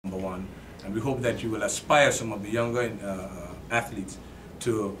on, and we hope that you will aspire some of the younger athletes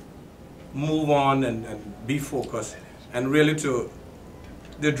to move on and be focused, and really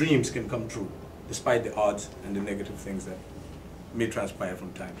their dreams can come true despite the odds and the negative things that may transpire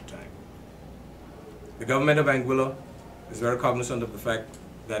from time to time. The government of Anguilla is very cognizant of the fact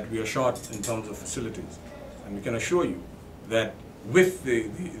that we are short in terms of facilities, and we can assure you that with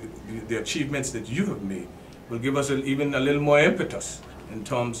the achievements that you have made will give us even a little more impetus in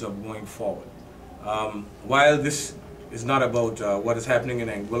terms of going forward. While this is not about what is happening in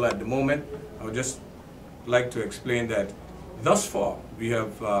Anguilla at the moment, I would just like to explain that thus far we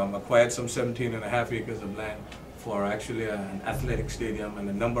have acquired some 17.5 acres of land for actually an athletic stadium and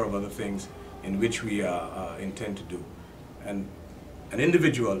a number of other things in which we intend to do. And an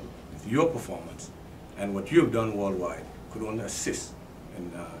individual with your performance and what you have done worldwide could only assist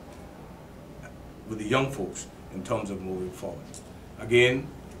in, with the young folks in terms of moving forward. Again,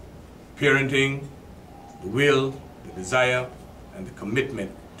 parenting, the will, the desire, and the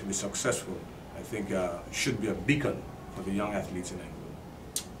commitment to be successful, I think should be a beacon for the young athletes in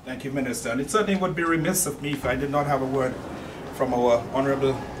Anguilla. Thank you, Minister. And it certainly would be remiss of me if I did not have a word from our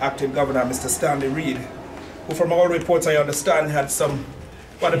Honorable Acting Governor, Mr. Stanley Reed, who from all reports I understand had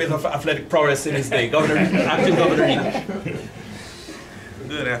quite a bit of athletic prowess in his day. Acting Governor Reed.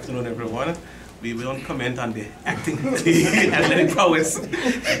 Good afternoon, everyone. We won't comment on the athletic prowess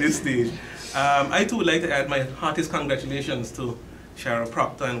at this stage. I too would like to add my heartiest congratulations to Shara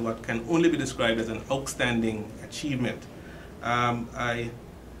Proctor and what can only be described as an outstanding achievement. I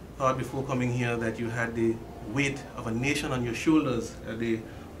thought before coming here that you had the weight of a nation on your shoulders at the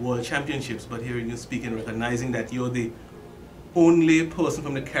World Championships, but hearing you speak and recognizing that you're the only person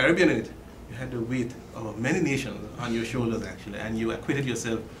from the Caribbean in it, you had the weight of many nations on your shoulders actually, and you acquitted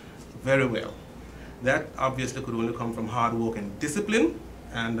yourself very well. That obviously could only come from hard work and discipline,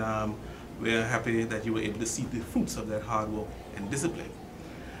 and we're happy that you were able to see the fruits of that hard work and discipline.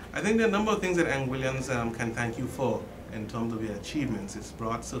 I think there are a number of things that Anguillians can thank you for in terms of your achievements. It's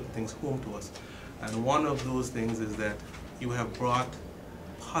brought certain things home to us. And one of those things is that you have brought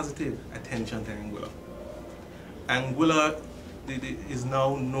positive attention to Anguilla. Anguilla is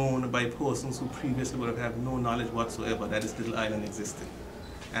now known by persons who previously would have had no knowledge whatsoever that this little island existed.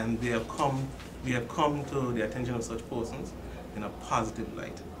 And we have come to the attention of such persons in a positive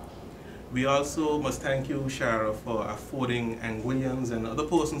light. We also must thank you, Shara, for affording Anguillians and other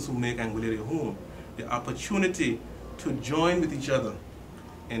persons who make Anguilla their home the opportunity to join with each other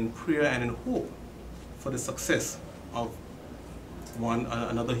in prayer and in hope for the success of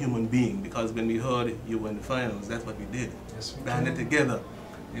another human being. Because when we heard you were in the finals, that's what we did. Yes, we banded together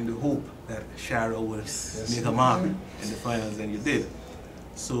in the hope that Shara would make a mark in the finals, and you did.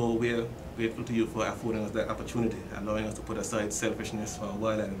 So we're grateful to you for affording us that opportunity, allowing us to put aside selfishness for a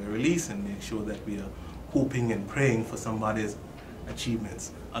while at the very least and make sure that we are hoping and praying for somebody's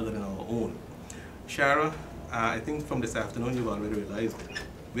achievements other than our own. Shara, I think from this afternoon you've already realized that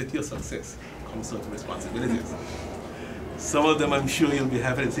with your success comes certain responsibilities. Some of them I'm sure you'll be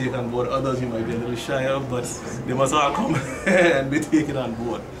happy to take on board, others you might be a little shy of, but they must all come and be taken on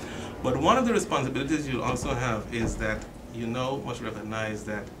board. But one of the responsibilities you'll also have is that you now must recognize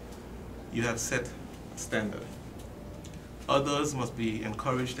that you have set a standard. Others must be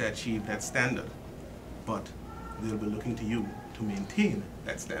encouraged to achieve that standard, but they'll be looking to you to maintain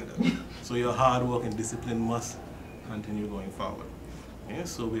that standard. So your hard work and discipline must continue going forward. Yeah,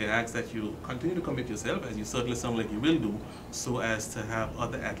 so we ask that you continue to commit yourself, as you certainly sound like you will do, so as to have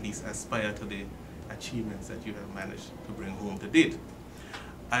other athletes aspire to the achievements that you have managed to bring home to date.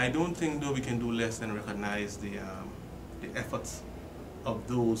 I don't think though we can do less than recognize the efforts of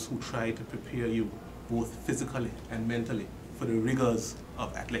those who try to prepare you both physically and mentally for the rigors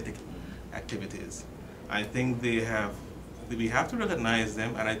of athletic activities. I think we have to recognize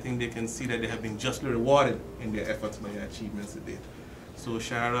them, and I think they can see that they have been justly rewarded in their efforts by their achievements to date. So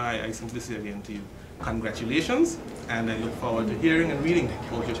Shara, I simply say again to you, congratulations, and I look forward to hearing and reading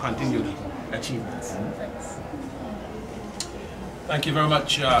about your continued achievements. Thanks. Thank you very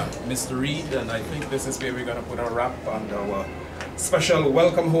much, Mr. Reed, and I think this is where we're going to put a wrap on our special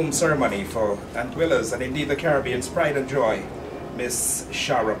welcome home ceremony for Anguillas and indeed the Caribbean's pride and joy, Miss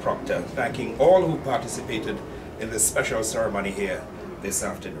Shara Proctor, thanking all who participated in this special ceremony here this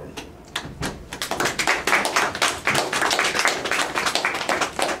afternoon.